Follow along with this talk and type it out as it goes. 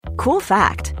Cool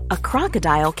fact, a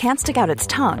crocodile can't stick out its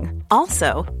tongue.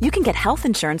 Also, you can get health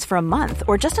insurance for a month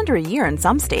or just under a year in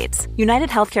some states. United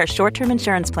Healthcare short-term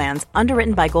insurance plans,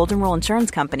 underwritten by Golden Rule Insurance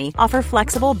Company, offer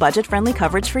flexible, budget-friendly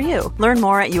coverage for you. Learn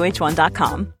more at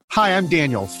uh1.com. Hi, I'm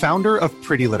Daniel, founder of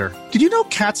Pretty Litter. Did you know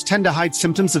cats tend to hide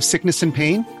symptoms of sickness and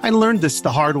pain? I learned this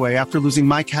the hard way after losing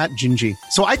my cat, Gingy.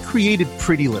 So I created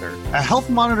Pretty Litter, a health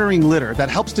monitoring litter that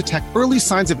helps detect early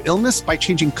signs of illness by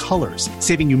changing colors,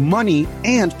 saving you money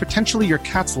and potentially your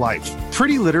cat's life.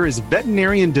 Pretty Litter is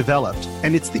veterinarian developed,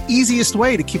 and it's the easiest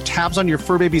way to keep tabs on your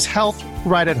fur baby's health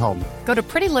right at home. Go to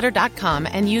prettylitter.com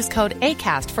and use code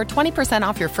ACAST for 20%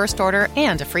 off your first order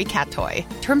and a free cat toy.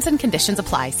 Terms and conditions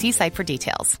apply. See site for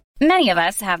details. Many of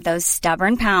us have those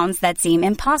stubborn pounds that seem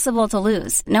impossible to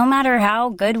lose, no matter how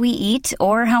good we eat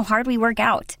or how hard we work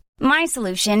out. My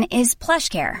solution is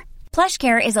PlushCare.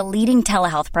 PlushCare is a leading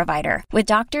telehealth provider with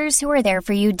doctors who are there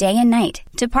for you day and night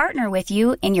to partner with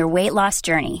you in your weight loss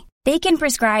journey. They can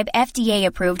prescribe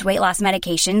FDA-approved weight loss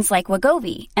medications like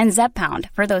Wegovy and Zepbound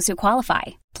for those who qualify.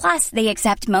 Plus, they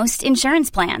accept most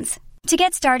insurance plans. To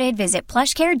get started, visit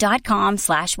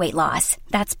plushcare.com/weightloss.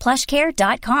 That's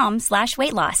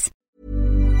plushcare.com/weightloss.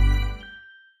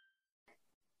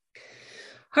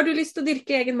 Har du lyst til å dyrke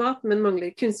egen mat, men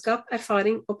mangler kunnskap,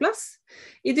 erfaring og plass?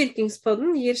 I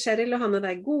Dyrkingspodden gir Cheryl og Hanne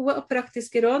deg gode og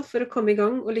praktiske råd for å komme i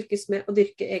gang og lykkes med å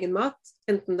dyrke egen mat,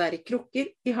 enten det i krukker,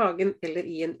 i hagen eller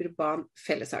i en urban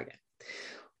felleshage.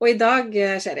 Og i dag,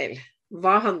 Cheryl,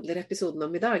 hva handler episoden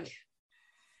om i dag?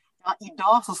 Ja, i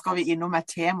dag så skal vi innom et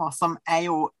tema som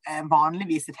jo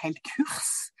vanligvis et helt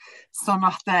kurs, sånn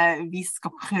at vi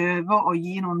skal prøve å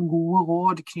gi noen gode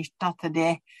råd knyttet til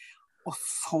det å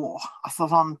så. Altså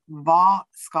sånn, hva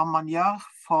skal man gjøre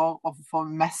for å få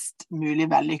mest mulig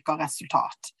vellykket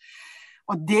resultat?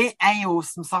 Og det jo,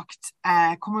 som sagt,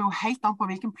 kommer jo helt an på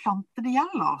hvilken plante det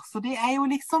gjelder. Så det jo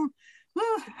liksom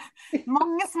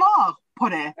mange svar på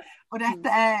det. Og dette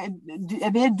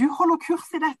jeg vet du holder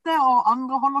kurs i dette, og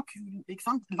andre holder ikke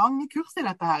sant, lange kurs i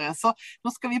dette her. Så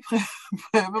nå skal vi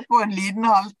prøve på en liten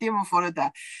halvtime å få det til.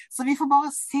 Så vi får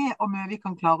bare se om vi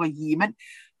kan klare å gi. Men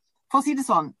for å si det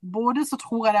sånn, både så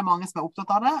tror jeg det mange som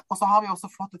opptatt av det, og så har vi også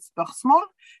fått et spørsmål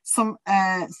som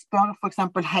spør for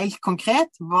eksempel helt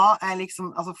konkret, hva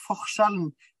liksom, altså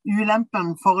forskjellen,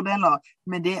 ulempen, fordeler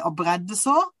med det å bredde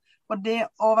så, og det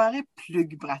å være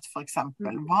pluggbrett for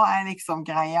eksempel. Hva liksom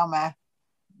greia med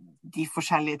de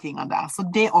forskjellige tingene der? Så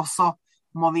det også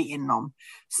må vi innom.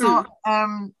 Så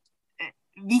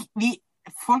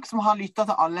folk som har lyttet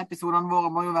til alle episodene våre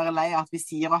må jo være lei at vi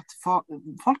sier at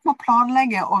folk må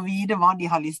planlegge og vite hva de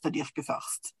har lyst til å dyrke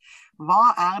først.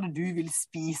 Hva det du vil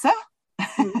spise?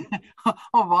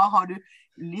 Og hva har du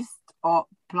lyst og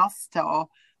plass til å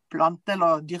plante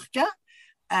eller dyrke?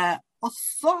 Og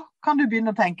så kan du begynne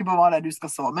å tenke på hva det du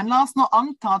skal så. Men la oss nå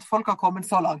anta at folk har kommet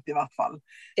så langt i hvert fall.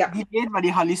 Ja. De vet hva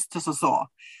de har lyst til å så.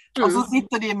 Og så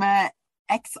sitter de med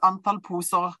x antall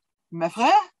poser med frø,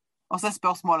 og så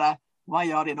spørsmålet, hva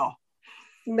gjør de nå?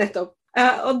 Nettopp.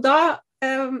 Og da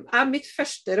mitt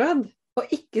første råd å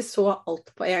ikke så alt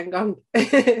på en gang.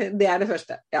 Det det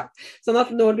første. Ja. Sånn at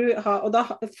når du har, og da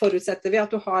forutsetter vi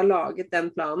at du har laget den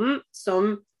planen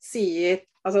som sier,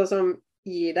 altså som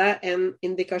gir deg en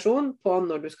indikasjon på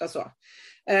når du skal så.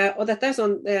 Og dette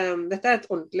sånn, dette et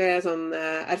ordentlig sånn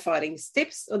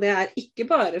erfaringstips, og det ikke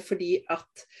bare fordi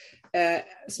at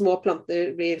små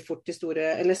planter blir fort til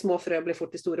store, eller små frø blir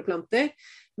fort til store planter,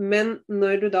 men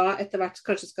når du da etter hvert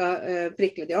kanskje skal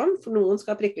prikle de om, for noen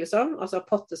skal prikles om, altså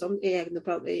pottes om i egne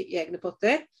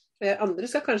potter, andre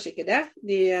skal kanskje ikke det,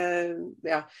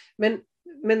 ja. Men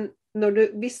når du,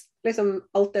 hvis liksom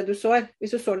alt det du sår,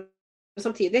 hvis du sår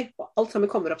samtidig, og alt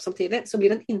sammen kommer opp samtidig, så blir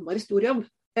det en innmari stor jobb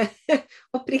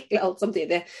å prikle alt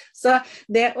samtidig. Så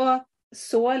det å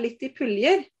så litt i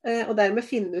puljer, og dermed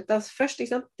finne ut av først,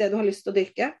 ikke sant, det du har lyst til å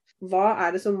dyrke,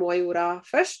 hva det som må i jorda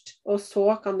først, og så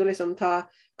kan du liksom ta,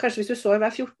 kanskje hvis du sår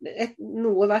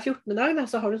noe hver 14. dag, da,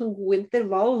 så har du sånn god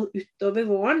intervall utover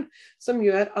våren, som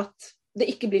gjør at det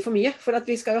ikke blir for mye, for at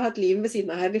vi skal jo ha et liv ved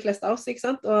siden av her, de fleste av oss, ikke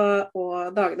sant?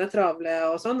 Og dagene travle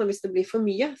og sånn, og hvis det blir for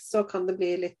mye, så kan det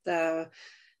bli litt,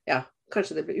 ja,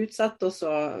 kanskje det blir utsatt, og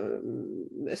så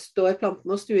står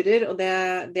planten og sturer, og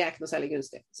det ikke noe særlig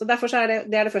gunstig. Så derfor så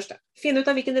det det første. Finn ut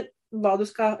av hvilken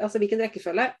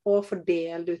rekkefølge, og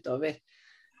fordel det utover.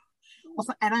 Og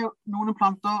så det jo noen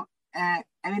planter,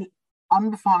 jeg vil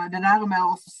anbefale det der med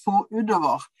å så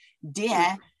utover. Det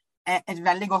et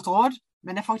veldig godt råd,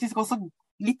 men det faktisk også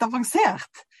litt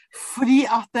avansert. Fordi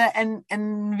at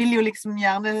en vil jo liksom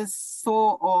gjerne så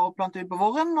og plante ut på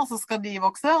våren, og så skal de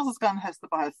vokse, og så skal en høste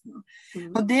på høsten.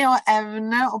 Og det å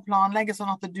evne å planlegge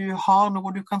sånn at du har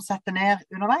noe du kan sette ned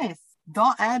underveis,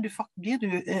 da blir du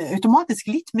automatisk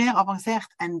litt mer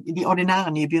avansert enn de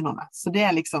ordinære nybegynnerne. Så det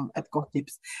liksom et godt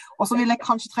tips. Og så vil jeg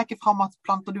kanskje trekke frem at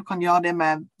planter du kan gjøre det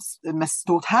med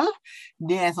stort hell.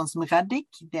 Det sånn som reddik,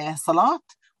 det salat,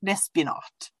 det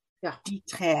spinat. Ja. De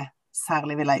 3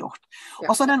 særlig vil jeg gjort.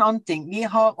 Og så en annen ting. Vi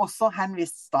har også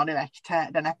henvist stadig vekk til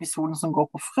den episoden som går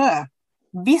på frø.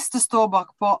 Hvis det står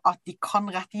bakpå at de kan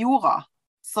rett i jorda,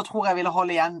 så tror jeg ville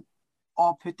holde igjen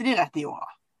og putte de rett i jorda.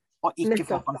 Og ikke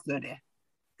forhåndsstødig.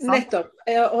 Nettopp.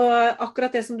 Og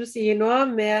akkurat det som du sier nå,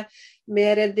 med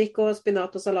reddik og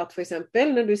spinat og salat for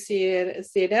eksempel, når du sier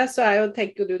det, så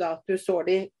tenker du da at du sår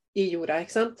de i jorda,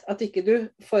 ikke sant? At ikke du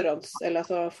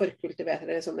forkultiverer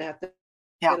det, som det heter.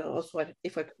 Ja. Og sår i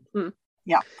forkant.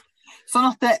 Ja. Sånn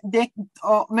at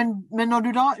men når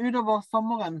du da utover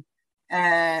sommeren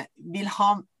vil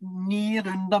ha nye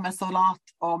runder med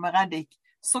salat og med reddik,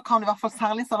 så kan du i hvert fall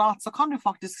særlig salat, så kan du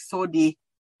faktisk så de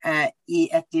i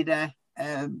et lite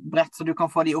brett, så du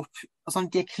kan få de opp, sånn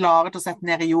at de klare til å sette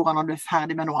ned i jorda når du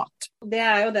ferdig med noe annet. Det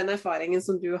jo den erfaringen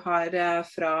som du har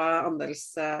fra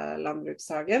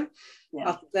andelslandbrukshagen,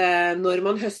 at når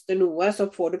man høster noe, så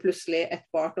får du plutselig et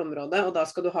bart område, og da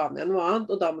skal du ha med noe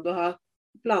annet, og da må du ha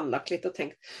planlagt litt og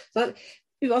tenkt. Så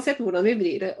uansett hvordan vi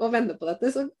vrir det og vender på dette,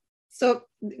 så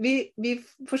vi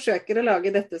forsøker å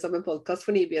lage dette som en podcast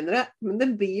for nybegynnere, men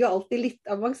det blir jo alltid litt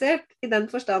avansert i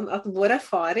den forstand at vår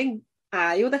erfaring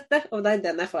jo dette, og det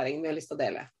den erfaringen vi har lyst til å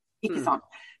dele. Ikke sant?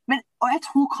 Og jeg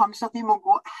tror kanskje at vi må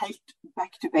gå helt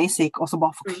back to basic og så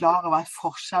bare forklare hva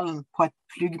forskjellen på et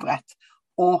pluggbrett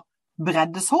og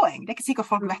breddesåing. Det ikke sikkert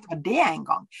folk vet hva det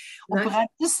engang. Og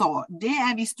breddeså, det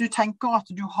hvis du tenker at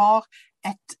du har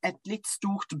et litt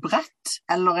stort brett,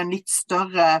 eller en litt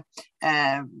større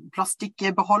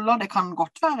plastikkbeholder. Det kan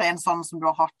godt være en sånn som du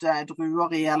har hatt druer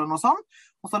i, eller noe sånt.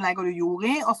 Og så legger du jord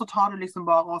i, og så tar du liksom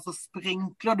bare, og så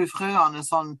sprinkler du frøene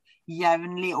sånn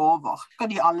jevnlig over.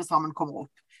 Skal de alle sammen komme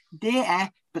opp. Det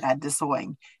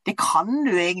breddesåing. Det kan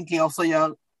du egentlig også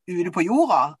gjøre ute på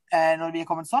jorda når vi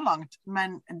kommet så langt,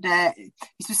 men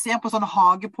hvis du ser på sånne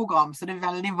hageprogram, så det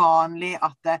veldig vanlig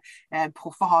at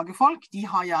proffe hagefolk, de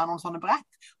har gjerne noen sånne brett,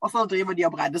 og så driver de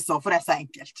og breddesår, for det så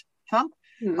enkelt. Sant?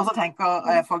 Og så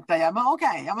tenker folk der hjemme, ok,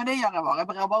 ja, men det gjør jeg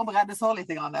bare breddesår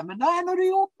litt grann, men da når du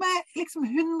jo opp med liksom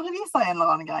hundrevis av en eller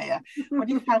annen greie, og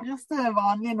de færreste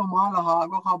vanlige normale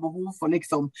hager har behov for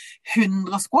liksom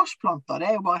 100 squashplanter,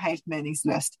 det jo bare helt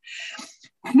meningsløst.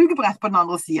 Pluggebrett på den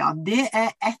andre siden, det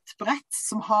et brett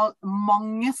som har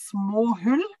mange små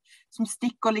hull, som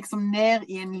stikker liksom ned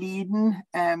i en liten,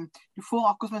 du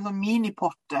får akkurat som en sånn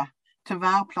minipotte til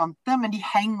hver plante, men de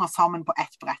henger sammen på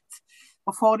ett brett.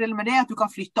 Og fordelen med det at du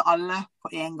kan flytte alle på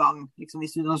en gang, liksom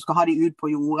hvis du skal ha de ut på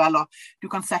jord, eller du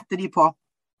kan sette de på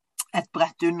et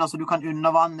brett under, så du kan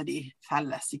undervanne de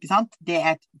felles, ikke sant? Det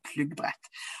et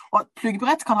pluggbrett. Og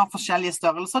pluggbrett kan ha forskjellige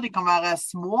størrelser, de kan være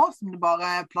små, som det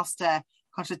bare plass til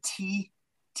kanskje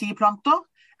 10 planter,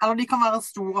 eller de kan være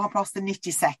store og ha plass til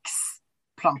 96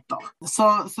 planter.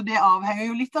 Så det avhenger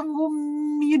jo litt av hvor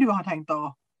mye du har tenkt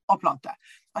å plante.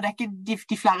 Og det ikke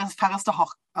de færreste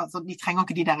har, altså de trenger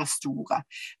ikke de der store.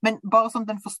 Men bare sånn at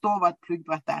den forstår hva et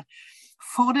pluggbrett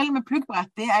Fordelen med pluggbrett,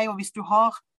 det jo hvis du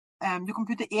har, du kan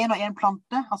putte en og en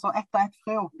plante, altså ett og ett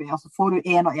frø oppi, og så får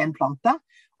du en og en plante,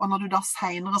 og når du da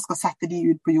senere skal sette de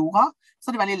ut på jorda,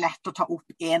 så det veldig lett å ta opp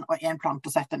en og en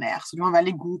plante og sette ned, så du har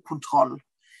veldig god kontroll.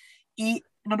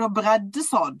 Når du har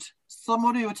breddesådd, så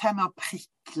må du jo til med å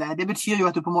prikle. Det betyr jo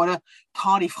at du på en måte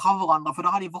tar de fra hverandre, for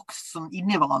da har de vokst sånn inn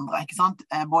i hverandre, ikke sant?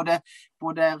 Både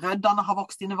røddene har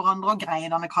vokst inn i hverandre, og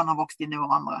greinene kan ha vokst inn i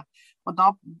hverandre. Og da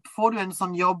får du en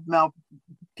sånn jobb med å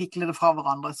pikle det fra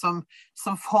hverandre,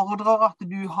 som fordrer at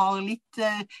du har litt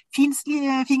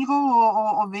finslige fingre,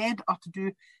 og vet at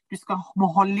du må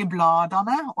holde i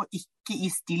bladene, og ikke i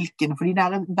stilken, fordi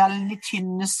det veldig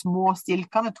tynne, små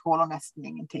stilkene tåler nesten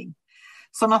ingenting.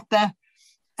 Sånn at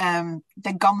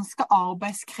det ganske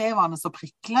arbeidskrevende å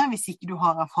prikle hvis ikke du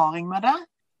har erfaring med det,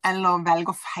 eller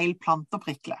velger feil plante å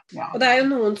prikle. Ja. Og det jo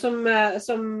noen som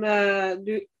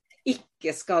du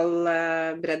ikke skal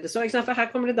bredde så, ikke sant? For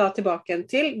her kommer du da tilbake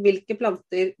til hvilke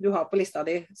planter du har på lista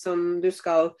di som du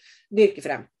skal dyrke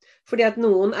frem. Fordi at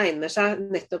noen egner seg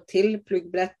nettopp til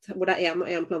pluggbrett hvor det en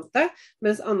og en plante,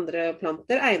 mens andre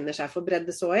planter egner seg for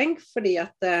breddesåing, fordi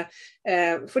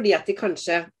at de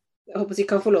kanskje jeg håper de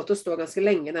kan få lov til å stå ganske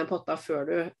lenge i den potta før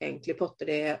du egentlig potter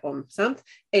de om, sant?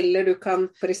 Eller du kan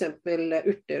for eksempel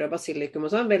urter og basilikum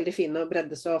og sånn, veldig fine å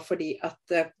bredde så, fordi at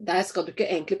der skal du ikke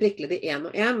egentlig prikle de en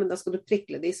og en, men da skal du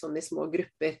prikle de sånn i små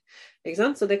grupper, ikke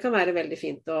sant? Så det kan være veldig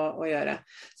fint å gjøre.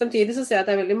 Samtidig så ser jeg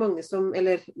at det veldig mange som,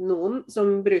 eller noen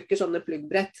som bruker sånne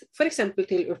pluggbrett, for eksempel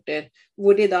til urter,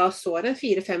 hvor de da sår en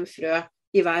 4-5 frø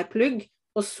i hver plugg,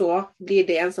 og så blir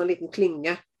det en sånn liten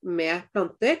klynge med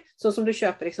planter, sånn som du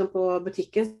kjøper liksom, på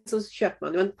butikken, så kjøper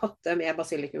man jo en potte med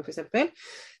basilikum for eksempel,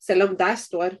 selv om der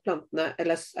står plantene,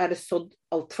 eller det sådd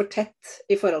alt for tett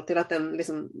i forhold til at den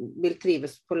liksom vil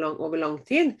trives over lang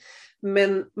tid,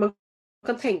 men man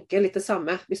kan tenke litt det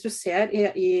samme, hvis du ser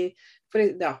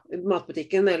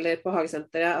matbutikken eller på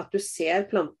hagesenteret, at du ser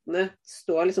plantene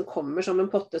liksom kommer som en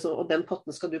potte, og den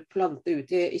potten skal du plante ut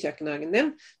i kjøkkenhagen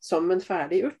din, som en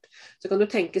ferdig urt. Så kan du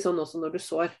tenke sånn også når du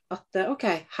sår, at ok,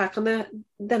 her kan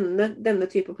denne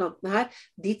type plantene her,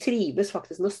 de trives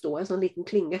faktisk med å stå i en sånn liten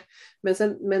klynge, mens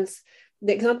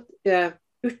det, ikke sant,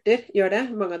 urter gjør det,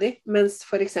 mange av de, mens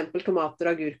for eksempel tomater,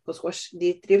 agurk og squash,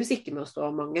 de trives ikke med å stå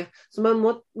mange. Så man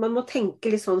må tenke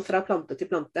litt sånn fra plante til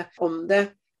plante, om det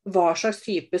hva slags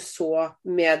type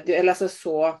eller altså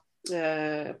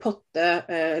potte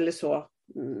eller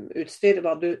utstyr,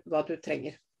 hva du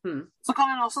trenger. Så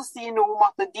kan jeg også si noe om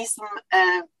at de som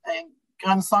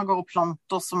grønnsaker og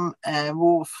planter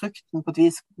hvor frukten på et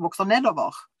vis vokser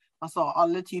nedover, altså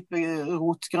alle typer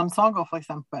rotgrønnsaker for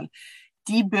eksempel,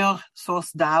 de bør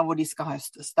sås der hvor de skal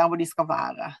høstes, der hvor de skal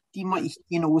være. De må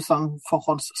ikke i noe sånn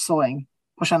forhåndssåing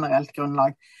på generelt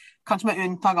grunnlag. Kanskje med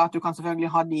unntak av at du kan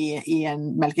selvfølgelig ha de i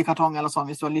en melkekartong eller sånn,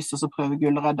 hvis du har lyst til å prøve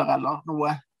gulrøtter eller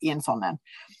noe i en sånn en.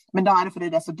 Men da det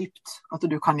fordi det så dypt at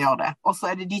du kan gjøre det. Og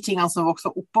så det de tingene som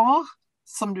vokser oppover,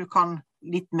 som du kan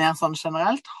litt mer sånn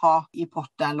generelt ha i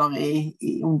potte eller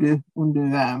om du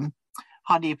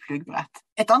ha de i pluggbrett.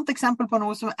 Et annet eksempel på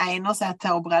noe som egner seg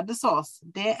til å breddesås,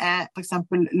 det for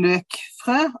eksempel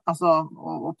løkfrø, altså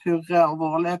og purre og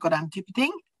vårløk og den type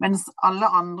ting, mens alle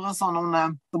andre sånne,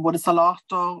 både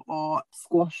salater og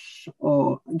squash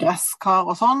og gresskar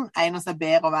og sånn, egner seg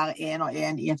bedre å være en og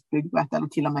en i et pluggbrett, eller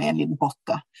til og med en liten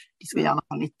potte. De skal gjerne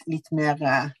ha litt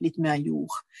mer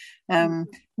jord.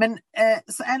 Men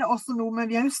så det også noe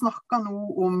med, vi har jo snakket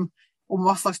noe om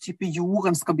hva slags type jord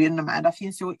en skal begynne med. Det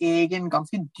finnes jo egen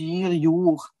ganske dyr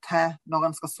jord til når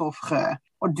en skal så frø.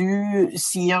 Og du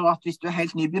sier at hvis du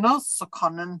helt nybegynner, så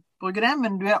kan en bruke det,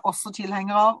 men du også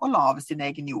tilhenger av å lage sin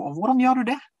egen jord. Hvordan gjør du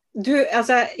det?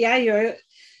 Jeg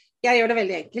gjør det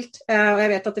veldig enkelt, og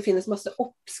jeg vet at det finnes masse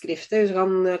oppskrifter, hvis du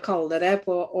kan kalle det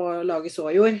på å lage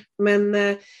såjord, men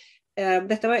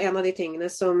dette var en av de tingene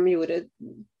som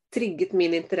trigget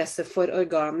min interesse for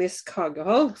organisk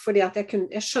hagehold, fordi at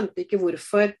jeg skjønte ikke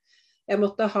hvorfor jeg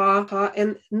måtte ha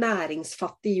en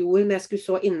næringsfattig jord når jeg skulle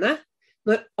så inne,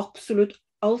 når absolutt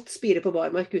alt spirer på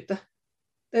barmark ute.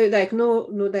 Det ikke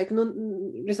noe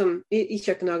liksom, i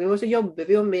kjøkkenhagen vår så jobber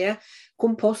vi jo med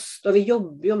kompost, og vi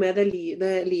jobber jo med det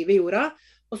livet i jorda,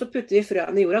 og så putter vi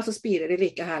frøene i jorda, så spirer de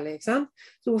like herlig, ikke sant?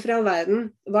 Så hvorfor i all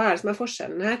verden, hva det som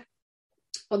forskjellen her?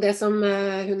 Og det som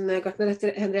gartner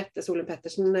Henriette Solheim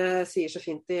Pettersen sier så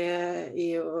fint i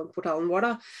portalen vår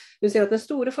da, hun sier at den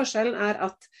store forskjellen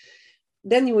at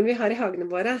den jorden vi har i hagene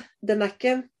våre, den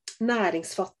ikke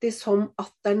næringsfattig som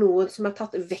at det noe som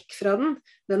tatt vekk fra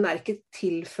den ikke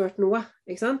tilført noe,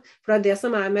 ikke sant? For det det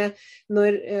som med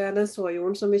når den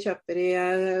såjorden som vi kjøper i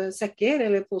sekker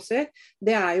eller poser,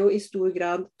 det jo i stor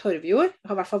grad torvjord,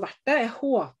 har i hvert fall vært det. Jeg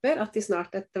håper at de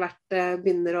snart etter hvert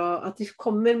begynner at de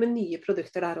kommer med nye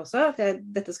produkter der også.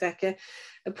 Dette skal jeg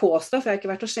ikke påstå, for jeg har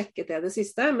ikke vært og sjekket det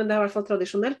siste, men det har i hvert fall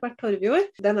tradisjonelt vært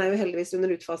torvjord. Den jo heldigvis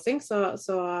under utfasing,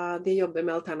 så de jobber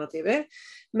med alternativer.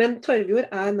 Men torvjord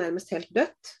nærmest helt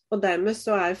dødt, og dermed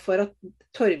så for at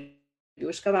torvjord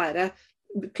skal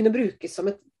kunne brukes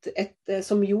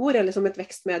som jord eller som et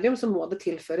vekstmedium, så må det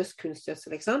tilføres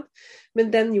kunstgjødsel, ikke sant?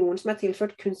 Men den jorden som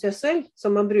tilført kunstgjødsel,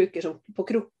 som man bruker på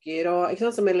krukker, og, ikke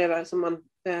sant?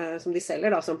 Som de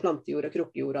selger da, som plantejord og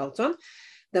krukkejord og alt sånn,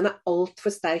 den alt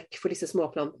for sterk for disse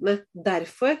småplantene.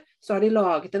 Derfor så har de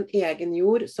laget en egen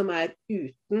jord som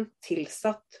uten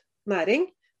tilsatt næring,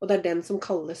 og det den som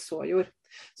kalles såjord.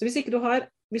 Så hvis ikke du har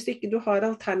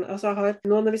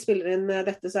nå når vi spiller inn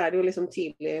dette, så det jo liksom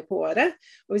tidlig på året,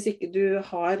 og hvis ikke du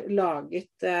har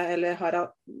laget eller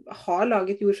har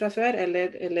laget jord fra før,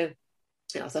 eller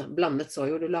blandet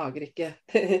såjord, du lager ikke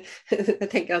jeg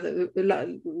tenker at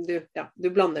du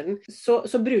blander den,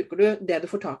 så bruker du det du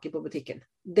får tak i på butikken.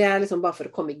 Det liksom bare for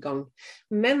å komme i gang.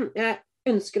 Men jeg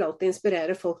ønsker alltid å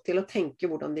inspirere folk til å tenke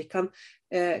hvordan de kan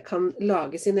kan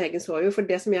lage sin egen såjord. For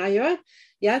det som jeg gjør,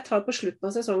 jeg tar på slutten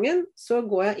av sesongen, så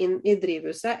går jeg inn i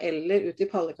drivhuset eller ut i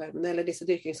pallekarmene eller disse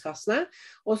dyrkingskassene,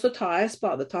 og så tar jeg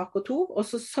spadetak og 2, og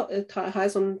så har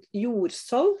jeg sånn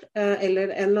jordsoll, eller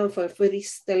en eller annen form for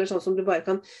rist, eller sånn som du bare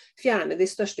kan fjerne de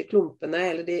største klumpene,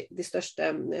 eller de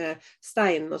største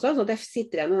steinene og sånn at jeg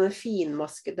sitter igjen med den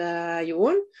finmaskede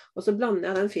jorden, og så blander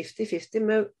jeg den 50-50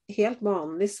 med helt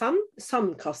vanlig sand,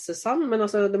 sandkassesand, men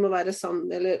altså det må være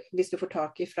sand, eller hvis du får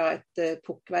tak i fra et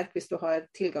pukkverk, hvis du har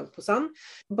tilgang på sand,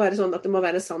 bare sånn at det må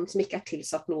være sand som ikke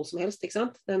tilsatt noe som helst, ikke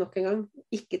sant? Det nok en gang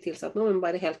ikke tilsatt noe, men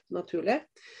bare helt naturlig.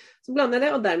 Så blander jeg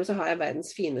det, og dermed så har jeg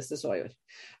verdens fineste såjord.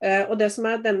 Og det som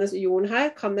denne jorden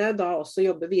her, kan jeg da også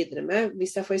jobbe videre med,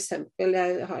 hvis jeg for eksempel,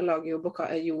 jeg lager jo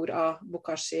jord av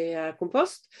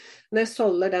bokashi-kompost. Når jeg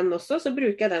solder den også, så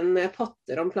bruker jeg den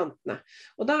potter om plantene.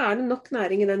 Og da det nok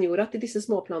næring i den jorda til disse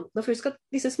småplantene, for husk at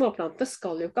disse småplantene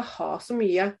skal jo ikke ha så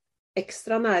mye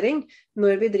ekstra næring.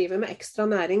 Når vi driver med ekstra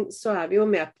næring, så vi jo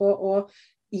med på å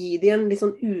gi de en litt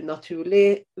sånn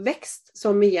unaturlig vekst,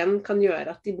 som igjen kan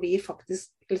gjøre at de blir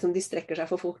faktisk, liksom, de strekker seg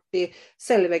for fort,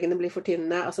 celleveggene blir for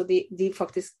tynne, altså de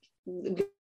faktisk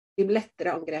blir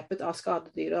lettere angrepet av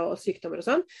skadedyr og sykdommer og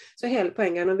sånn. Så hele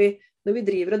poenget når vi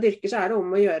driver og dyrker, så det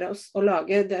om å gjøre å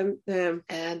lage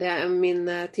det min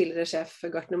tidligere sjef,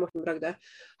 gartner Morten Bragde,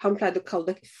 han pleide å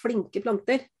kalle det flinke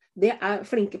planter. Det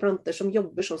flinke planter som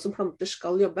jobber sånn som planter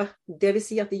skal jobbe. Det vil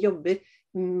si at de jobber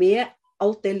med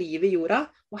alt det livet i jorda,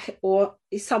 og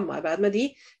i samarbeid med de,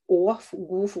 og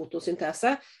god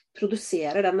fotosyntese,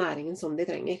 produserer den næringen som de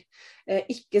trenger.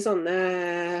 Ikke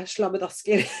sånne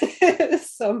slabbedasker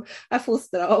som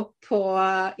fostret opp på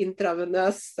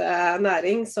intravenøs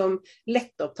næring, som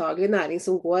lettopptagelig næring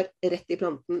som går rett i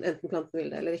planten, enten planten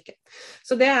vil det eller ikke.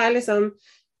 Så det liksom,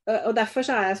 og derfor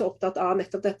så jeg så opptatt av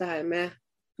nettopp dette her med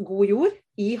god jord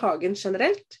i hagen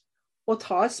generelt, og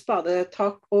ta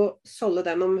spadetak og solde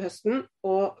den om høsten,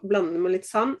 og blande den med litt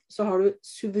sand, så har du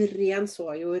suveren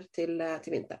såjord til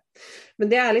vinter.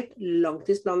 Men det litt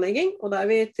langtidsplanlegging, og da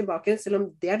vi tilbake, selv om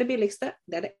det det billigste,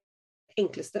 det det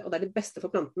enkleste, og det det beste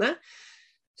for plantene,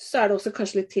 så det også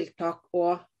kanskje litt tiltak,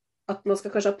 og at man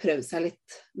skal kanskje ha prøvd seg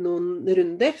litt noen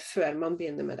runder, før man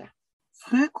begynner med det.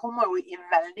 Frø kommer jo i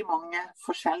veldig mange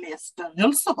forskjellige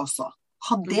størrelser også.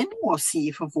 Har det noe å si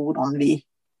for hvordan vi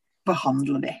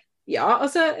behandler det? Ja,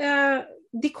 altså,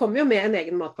 de kommer jo med en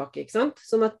egen matpakke, ikke sant?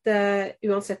 Sånn at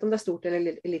uansett om det stort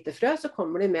eller lite frø, så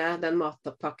kommer de med den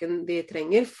matpakken de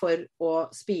trenger for å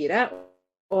spire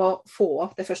og få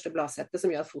opp det første bladsettet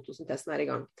som gjør at fotosyntesen i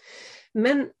gang.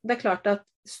 Men det klart at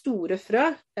store frø,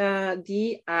 de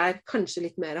kanskje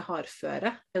litt mer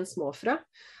hardføre enn små frø.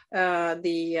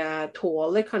 De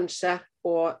tåler kanskje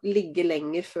å ligge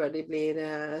lenger før de blir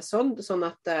sånn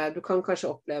at du kan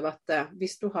kanskje oppleve at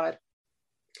hvis du har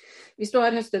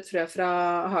høstet frø fra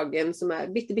hagen som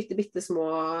bitte små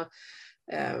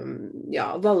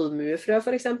valmuefrø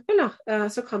for eksempel,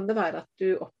 så kan det være at du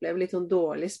opplever litt sånn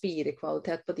dårlig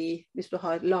spirekvalitet på de hvis du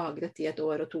har lagret de 1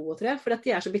 år og 2 og 3, for at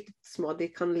de så bitte små,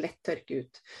 de kan lett tørke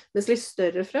ut. Mens litt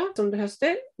større frø som du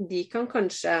høster, de kan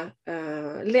kanskje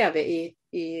leve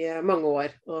i mange år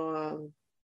og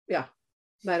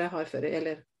være hardføre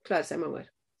eller klare seg i mange år.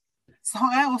 Så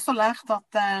har jeg også lært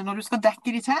at når du skal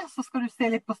dekke de til, så skal du se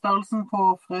litt på størrelsen på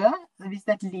frøet. Hvis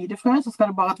det et lite frø, så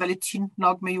skal det bare et veldig tynt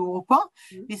lag med jord på.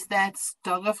 Hvis det et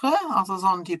større frø, altså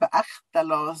sånn type ert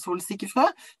eller solsikkefrø,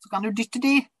 så kan du dytte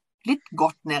de litt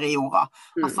godt ned i jorda.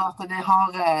 Altså at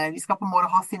de skal på en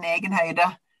måte ha sin egen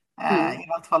høyde, i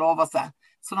hvert fall over seg.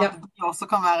 Sånn at det også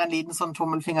kan være en liten sånn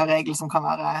tommelfingerregel som kan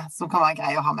være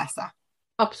grei å ha med seg.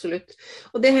 Absolutt.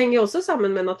 Og det henger jo også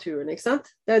sammen med naturen, ikke sant?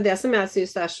 Det jo det som jeg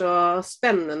synes så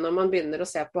spennende når man begynner å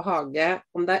se på hage,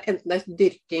 om det enten det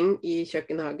dyrking i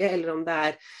kjøkkenhage, eller om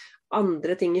det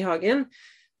andre ting i hagen.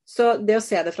 Så det å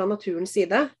se det fra naturens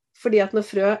side, fordi at når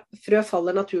frø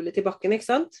faller naturlig til bakken, ikke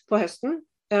sant, på høsten,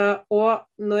 og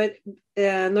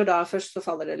når da først så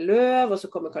faller det løv, og så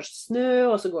kommer kanskje snø,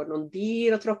 og så går det noen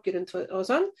dyr og tråkker rundt og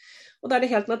sånn, og da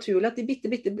det helt naturlig at de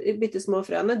bitte små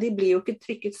frøene, de blir jo ikke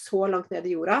trykket så langt ned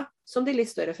i jorda som de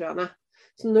litt større frøene.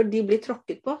 Så når de blir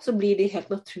tråkket på, så blir de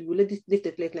helt naturlig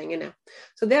dyttet litt lenger ned.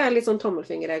 Så det litt sånn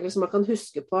tommelfingerregel som man kan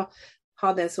huske på,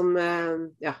 ha det som,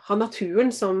 ha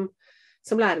naturen som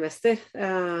læremester.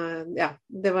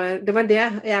 Det var det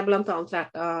jeg blant annet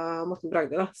lærte av Morten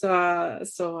Bragde, da.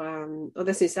 Og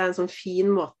det synes jeg en sånn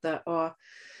fin måte å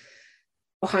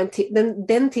ha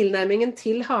den tilnærmingen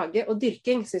til hage og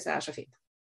dyrking synes jeg så fin.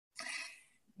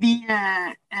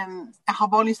 Jeg har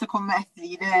bare lyst til å komme med et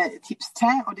lite tips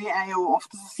til, og det jo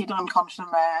ofte så sitter en kanskje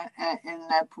med en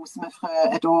pose med frø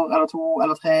et år eller 2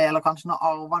 eller 3, eller kanskje har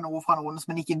arvet noe fra noen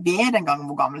som en ikke vet engang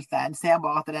hvor gammelt det en ser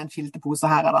bare at det en filtepose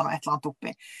her eller noe et eller annet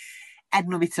oppi. Det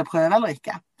noe vits å prøve eller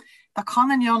ikke? Da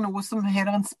kan en gjøre noe som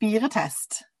heter en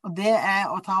spiretest, og det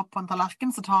å ta på en tallerken,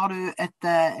 så tar du et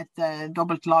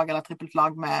dobbelt lag eller trippelt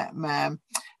lag med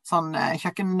sånn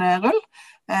kjøkkenrull,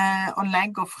 og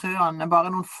legger frøene,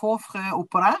 bare noen få frø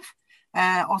oppå der,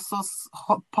 og så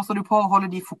passer du på å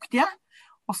holde de fuktige,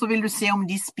 og så vil du se om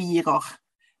de spirer.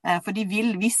 For de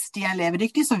vil, hvis de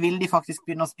levedyktige, så vil de faktisk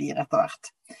begynne å spire etter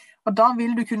hvert. Og da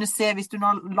vil du kunne se, hvis du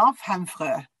nå la 5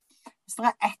 frø, hvis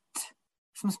det 1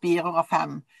 som spirer av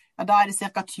 5, ja, da det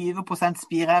cirka 20%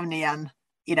 spireevne igjen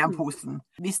i den posen.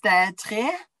 Hvis det 3,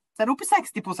 så det oppe i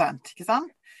 60%, ikke sant?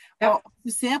 Ja. Og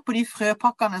du ser på de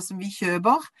frøpakkene som vi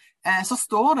kjøper, så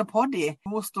står det på de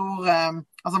hvor stor,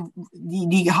 altså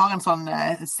de har en sånn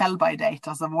sell-by date,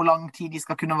 altså hvor lang tid de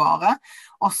skal kunne vare,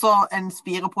 og så en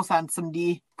spireprosent som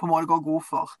de på en måte går god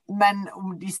for. Men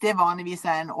hvis det vanligvis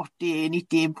en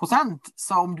 80-90%,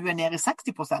 så om du nede i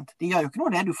 60%, det gjør jo ikke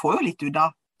noe det, du får jo litt ut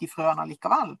av de frøene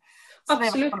likevel. Så det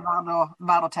i hvert fall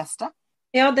verdt å teste.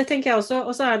 Ja, det tenker jeg også.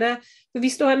 Og så det,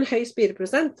 hvis du har en høy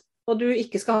spireprosent, og du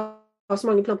ikke skal ha så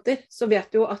mange planter, så vet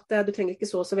du jo at du trenger ikke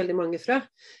så veldig mange frø.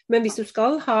 Men hvis du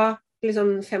skal ha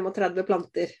liksom 35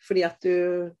 planter, fordi at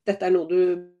dette noe du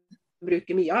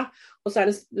bruker mye av, og så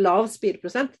det lav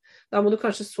spireprosent, da må du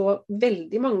kanskje så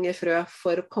veldig mange frø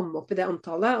for å komme opp i det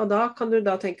antallet, og da kan du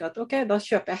da tenke at ok, da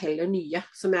kjøper jeg heller nye,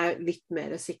 som jeg litt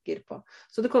mer sikker på.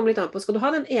 Så det kommer litt an på, skal du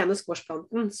ha den ene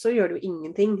squashplanten, så gjør du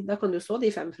ingenting. Da kan du så de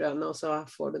 5 frøene, og så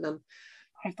får du den.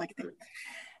 Helt riktig.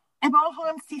 Jeg bare har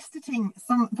en siste ting,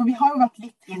 for vi har jo vært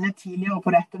litt inne tidligere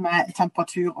på dette med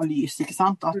temperatur og lys, ikke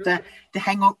sant? At det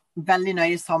henger veldig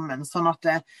nøye sammen, sånn at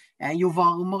jo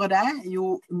varmere det,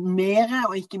 jo mer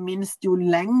og ikke minst jo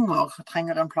lenger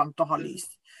trenger en plante å ha lys.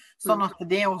 Sånn at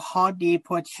det å ha de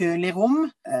på et kjølig rom,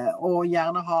 og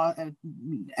gjerne ha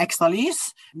ekstra lys,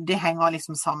 det henger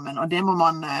liksom sammen, og det må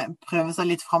man prøve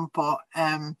seg litt frem på.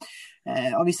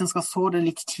 Og hvis en skal så det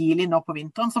litt tidlig nå på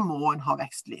vinteren, så må en ha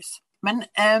vekstlys. Men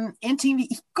en ting vi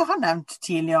ikke har nevnt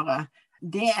tidligere,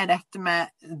 det dette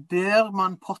med, bør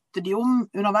man potte de om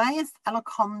underveis, eller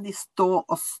kan de stå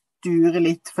og sture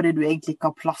litt fordi du egentlig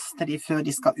ikke har plass til de før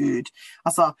de skal ut?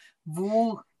 Altså,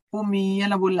 hvor mye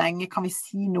eller hvor lenge kan vi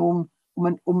si noe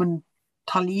om en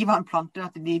tar livet av en plante,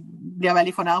 at de blir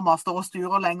veldig fornærmet, står og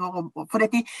sturer lenger? For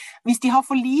hvis de har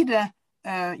for lite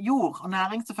jord og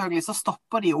næring selvfølgelig, så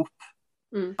stopper de opp.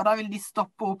 Og da vil de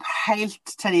stoppe opp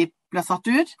helt til de blir satt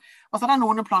ut, og så det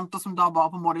noen planter som da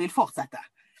bare på en måte vil fortsette.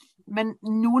 Men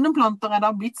noen planter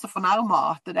da blitt så fornærmet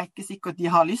at det ikke sikkert de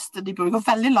har lyst. De bruker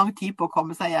veldig lang tid på å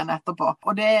komme seg igjen etterpå.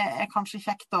 Og det kanskje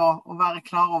kjekt å være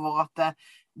klar over at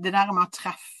det der med å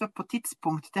treffe på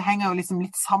tidspunkt, det henger jo liksom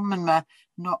litt sammen med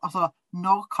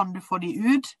når kan du få de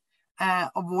ut,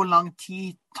 og hvor lang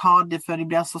tid tar det før de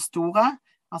blir så store.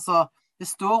 Altså, det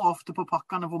står ofte på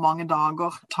pakkene hvor mange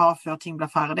dager tar før ting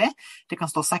blir ferdig. Det kan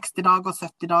stå 60 dager,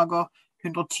 70 dager,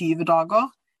 120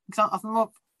 dager. Ikke sant? Altså, man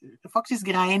må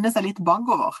faktisk regne seg litt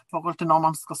bakover i forhold til når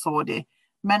man skal så de.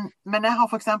 Men jeg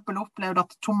har for eksempel opplevd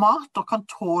at tomater kan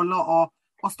tåle å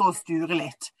stå og sture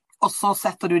litt. Og så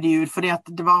setter du de ut, fordi at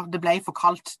det ble for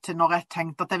kaldt til når jeg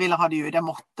tenkte at jeg ville ha de ut. Jeg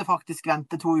måtte faktisk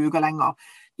vente 2 uker lenger.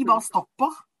 De bare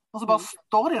stopper, og så bare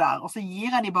står de der. Og så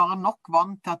gir jeg de bare nok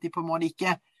vann til at de på en måte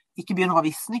ikke begynner å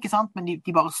visne, ikke sant? Men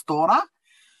de bare står der.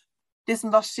 Det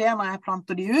som da skjer når jeg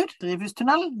planter de ut,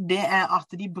 drivhustunnel, det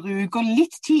at de bruker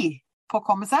litt tid på å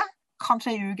komme seg,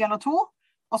 kanskje en uke eller 2,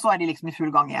 og så de liksom i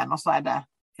full gang igjen, og så det,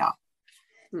 ja.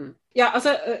 Ja,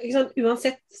 altså, ikke sant?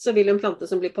 Uansett så vil en plante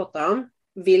som blir pottet om,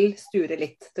 vil sture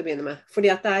litt til å begynne med.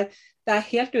 Fordi at det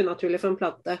helt unaturlig for en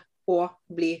plante å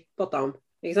bli pottet om,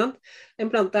 ikke sant? En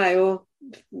plante jo,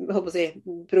 holdt på å si,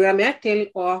 programmert til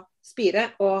å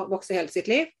spire og vokse hele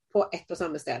sitt liv på ett og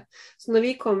samme sted. Så når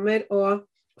vi kommer og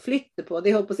flytter på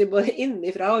de, holdt på å si, både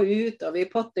innifra og ut, og vi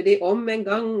potter de om en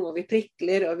gang, og vi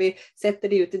prikler, og vi setter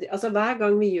de ut altså hver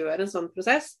gang vi gjør en sånn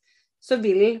prosess, så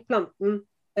vil planten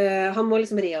han må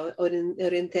liksom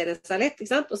reorientere seg litt, ikke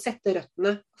sant? Og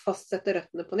fastsette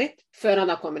røttene på nytt, før han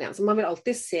da kommer igjen. Så man vil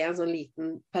alltid se en sånn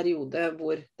liten periode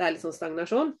hvor det litt sånn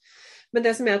stagnasjon. Men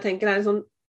det som jeg tenker en sånn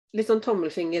litt sånn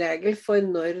tommelfingerregel for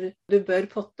når du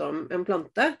bør potte om en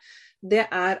plante, det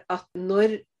at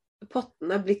når potten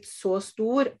blitt så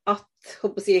stor at,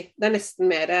 håper å si, det nesten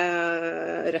mer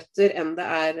røtter enn det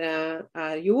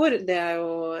jord. Det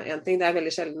jo en ting, det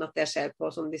veldig sjelden at det skjer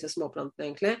på sånn, disse småplantene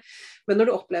egentlig. Men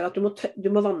når du opplever at du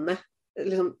må vanne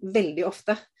liksom, veldig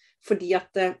ofte, fordi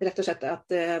at rett og slett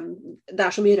at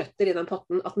det så mye røtter i den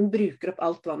potten at den bruker opp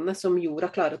alt vannet som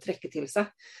jorda klarer å trekke til seg.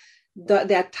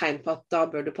 Det et tegn på at da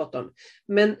bør du potte om.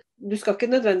 Men du skal ikke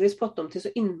nødvendigvis potte om til så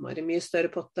innmari mye større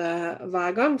potte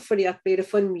hver gang, fordi at blir det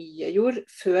for mye jord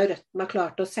før røttene har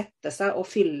klart å sette seg og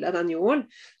fylle den jorden,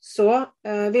 så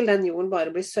vil den jorden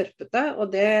bare bli sørpete,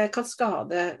 og det kan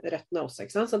skade røttene også,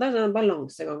 ikke sant? Så det den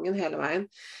balansegangen hele veien.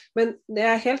 Men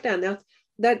jeg helt enig i at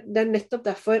det nettopp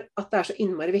derfor at det så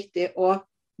innmari viktig å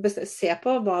se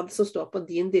på hva som står på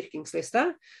din dyrkingsliste.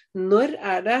 Når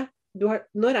det du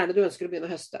ønsker å begynne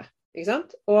å høste? Ikke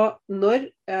sant? Og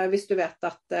hvis du vet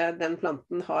at den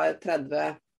planten har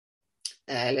 30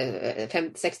 eller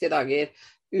 60 dager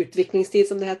utviklingstid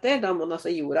som det heter, da må den altså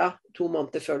i jorda 2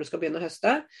 måneder før du skal begynne å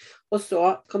høste, og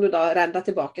så kan du da regne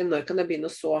deg tilbake når kan jeg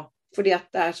begynne å så. Fordi at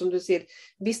det som du sier,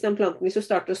 hvis du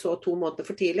starter å så 2 måneder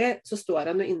for tidlig, så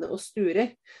står han jo inne og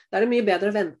sturer. Da det mye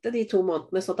bedre å vente de 2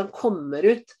 månedene sånn at han kommer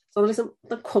ut, sånn liksom,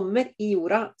 at han kommer i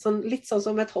jorda, litt sånn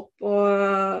som et hopp,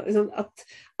 og liksom,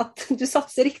 at du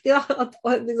satser riktig da, at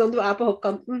liksom, du på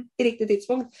hoppkanten i riktig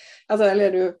tidspunkt, altså,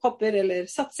 eller du hopper eller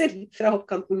satser fra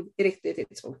hoppkanten i riktig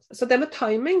tidspunkt. Så det med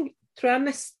timing tror jeg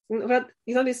nesten, for at,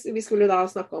 vi skulle da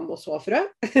snakke om å så frø,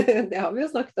 det har vi jo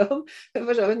snakket om,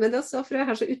 men det å så frø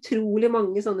har så utrolig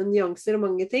mange sånne nyanser og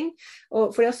mange ting,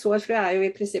 og fordi å så et frø jo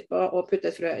i prinsippet å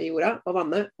putte et frø i jorda og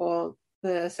vanne, og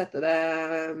sette det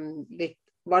litt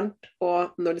varmt,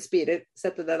 og når det spirer,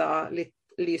 sette det da litt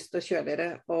lyst og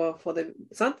kjøligere, og få det,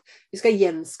 sant? Vi skal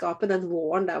gjenskape den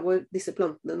våren der hvor disse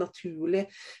plantene naturlig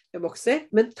vokser,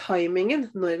 men timingen,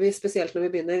 spesielt når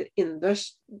vi begynner innendørs,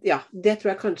 ja, det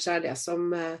tror jeg kanskje det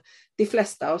som de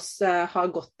fleste av oss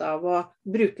har godt av å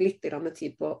bruke litt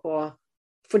tid på å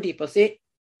fordype oss i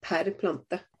per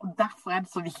plante. Og derfor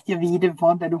det så viktig å vite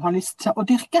hva det du har lyst til å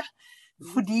dyrke.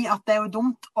 Fordi at det jo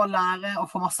dumt å lære og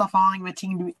få masse erfaring med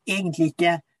ting du egentlig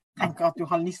ikke tenker at du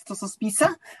har lyst til å spise,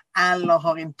 eller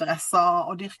har interesse av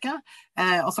å dyrke.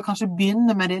 Og så kanskje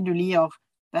begynne med det du liker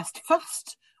best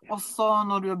først. Og så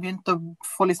når du har begynt å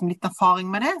få liksom litt erfaring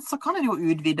med det, så kan du jo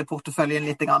utvide porteføljen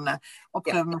litt grann, og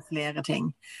prøve med flere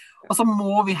ting. Og så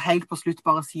må vi helt på slutt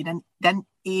bare si den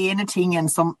ene tingen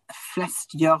som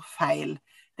flest gjør feil,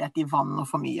 det at de vanner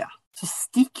for mye. Så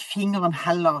stikk fingeren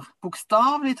heller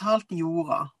bokstavelig talt i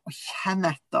jorda og kjenn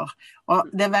etter. Og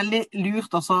det veldig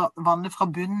lurt også å vanne fra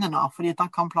bunnen av, fordi da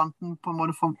kan planten på en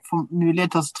måte få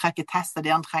mulighet til å trekke til seg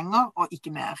det han trenger, og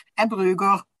ikke mer.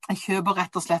 Jeg kjøper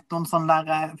rett og slett noen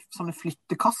sånne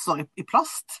flyttekasser i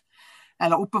plast,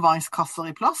 eller oppbevaringskasser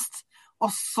i plast,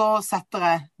 og så setter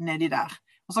jeg nedi der.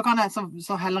 Og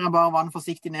så heller jeg bare vann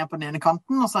forsiktig ned på den ene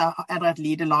kanten, og så det et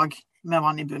lite lag med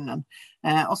vann i bunnen.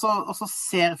 Og så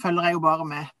følger jeg jo bare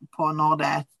med på når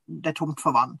det tomt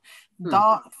for vann.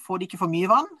 Da får de ikke for mye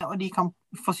vann, og de kan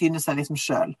forsyne seg liksom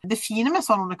selv. Det fine med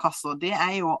sånne kasser, det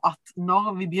jo at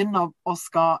når vi begynner å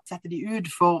skal sette de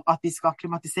ut for at de skal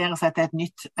klimatisere seg til et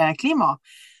nytt klima,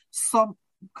 så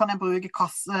kan jeg bruke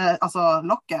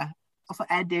lokket, og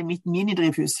så det mitt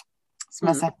minidrivhus, som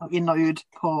jeg setter inn og ut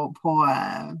på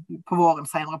våren,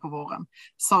 senere på våren.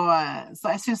 Så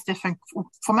jeg synes det funker,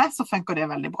 for meg så funker det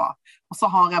veldig bra. Og så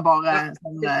har jeg bare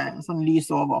sånn lys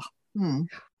over.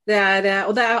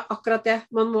 Og det akkurat det.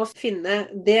 Man må finne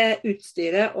det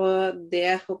utstyret og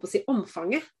det,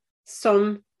 omfanget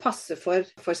som passer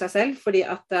for seg selv, fordi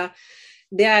at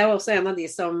det jo også en av de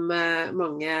som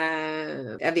mange,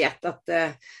 jeg vet at,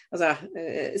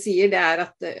 sier det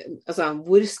at,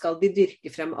 hvor skal de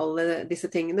dyrke frem alle disse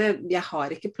tingene? Jeg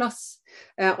har ikke plass.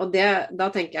 Og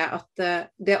da tenker jeg at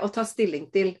det å ta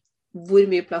stilling til hvor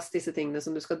mye plass disse tingene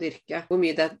som du skal dyrke, hvor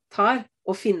mye det tar,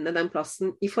 og finne den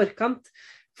plassen i forkant,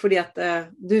 fordi at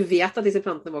du vet at disse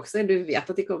plantene vokser, du vet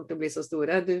at de kommer til å bli så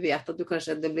store, du vet at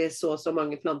det blir så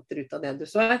mange planter ut av det du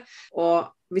sår,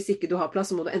 og hvis ikke du har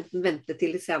plass, så må du enten vente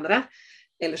til litt senere,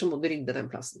 eller så må du rydde den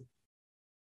plassen.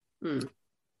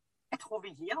 Jeg tror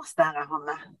vi gir oss der,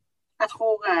 Hanne. Jeg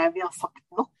tror vi har sagt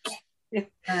nok.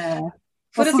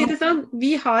 For å si det sånn,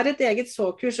 vi har et eget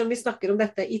såkurs som vi snakker om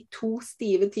dette i 2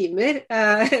 stive timer,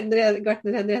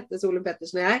 Gartner Henriette Solum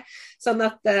Pettersen og jeg, sånn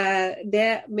at det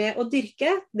med å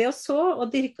dyrke, det å så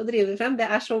og dyrke og drive frem, det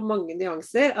så mange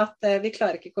nyanser at vi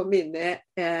klarer ikke å komme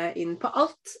inn på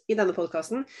alt i denne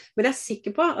podcasten, men jeg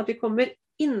sikker på at vi kommer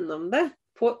innom det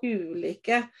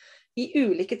i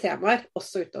ulike temaer,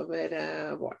 også utover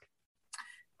våren.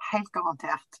 Helt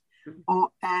garantert. Og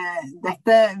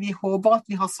vi håper at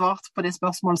vi har svart på det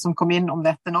spørsmålet som kom inn om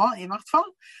dette nå, i hvert fall.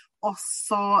 Og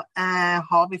så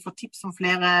har vi fått tips om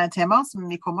flere temaer som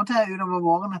vi kommer til utover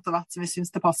våren etter hvert som vi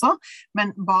synes det passer. Men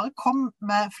bare kom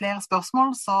med flere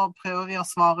spørsmål, så prøver vi å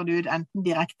svare det ut enten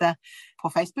direkte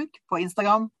på Facebook, på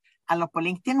Instagram, eller på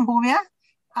LinkedIn hvor vi er,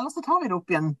 eller så tar vi det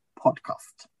opp i en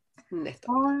podcast.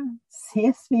 Nettopp. Da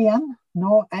ses vi igjen.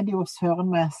 Nå er det jo søren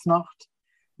med snart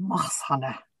mars,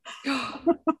 Hanne.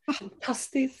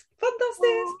 Fantastisk,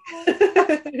 fantastisk.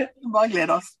 Bare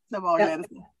glede oss. Det er bare å glede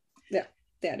seg. Ja,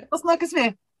 det er det. Da snakkes vi.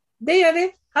 Det gjør vi.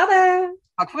 Ha det.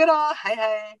 Takk for i dag. Hei,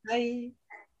 hei. Hei.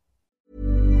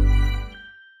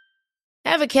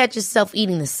 Ever catch yourself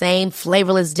eating the same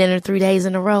flavorless dinner 3 days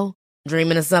in a row?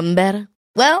 Dreaming of something better?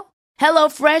 Well,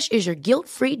 HelloFresh is your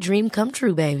guilt-free dream come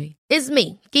true, baby. It's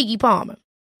me, Keke Palmer.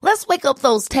 Let's wake up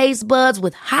those taste buds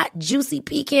with hot, juicy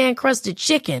pecan-crusted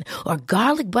chicken or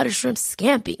garlic butter shrimp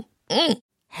scampi.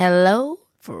 Hello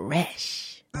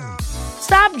Fresh.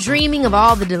 Stop dreaming of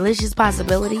all the delicious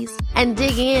possibilities and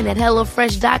dig in at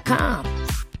HelloFresh.com.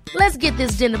 Let's get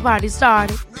this dinner party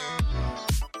started.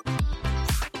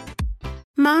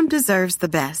 Mom deserves the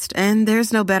best, and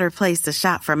there's no better place to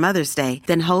shop for Mother's Day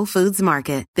than Whole Foods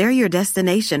Market. They're your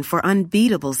destination for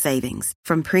unbeatable savings,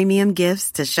 from premium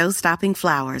gifts to show-stopping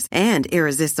flowers and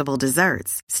irresistible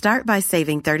desserts. Start by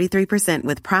saving 33%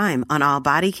 with Prime on all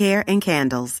body care and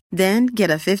candles. Then get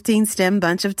a 15-stem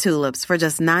bunch of tulips for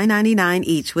just $9.99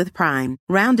 each with Prime.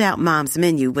 Round out Mom's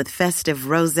menu with festive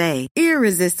rosé,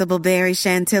 irresistible berry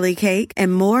chantilly cake,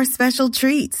 and more special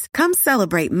treats. Come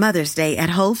celebrate Mother's Day at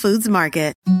Whole Foods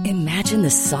Market. Imagine the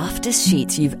softest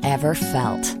sheets you've ever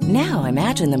felt. Now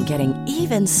imagine them getting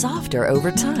even softer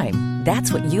over time.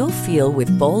 That's what you'll feel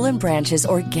with Boll & Branch's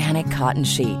organic cotton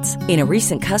sheets. In a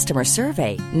recent customer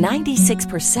survey,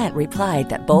 96% replied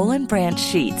that Boll & Branch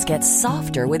sheets get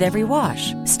softer with every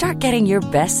wash. Start getting your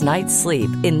best night's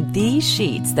sleep in these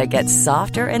sheets that get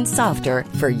softer and softer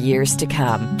for years to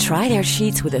come. Try their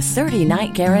sheets with a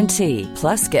 30-night guarantee.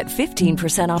 Plus, get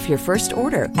 15% off your first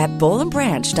order at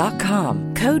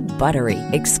bollandbranch.com. Code BUTTERY.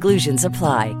 Exclusions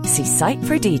apply. See site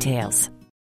for details.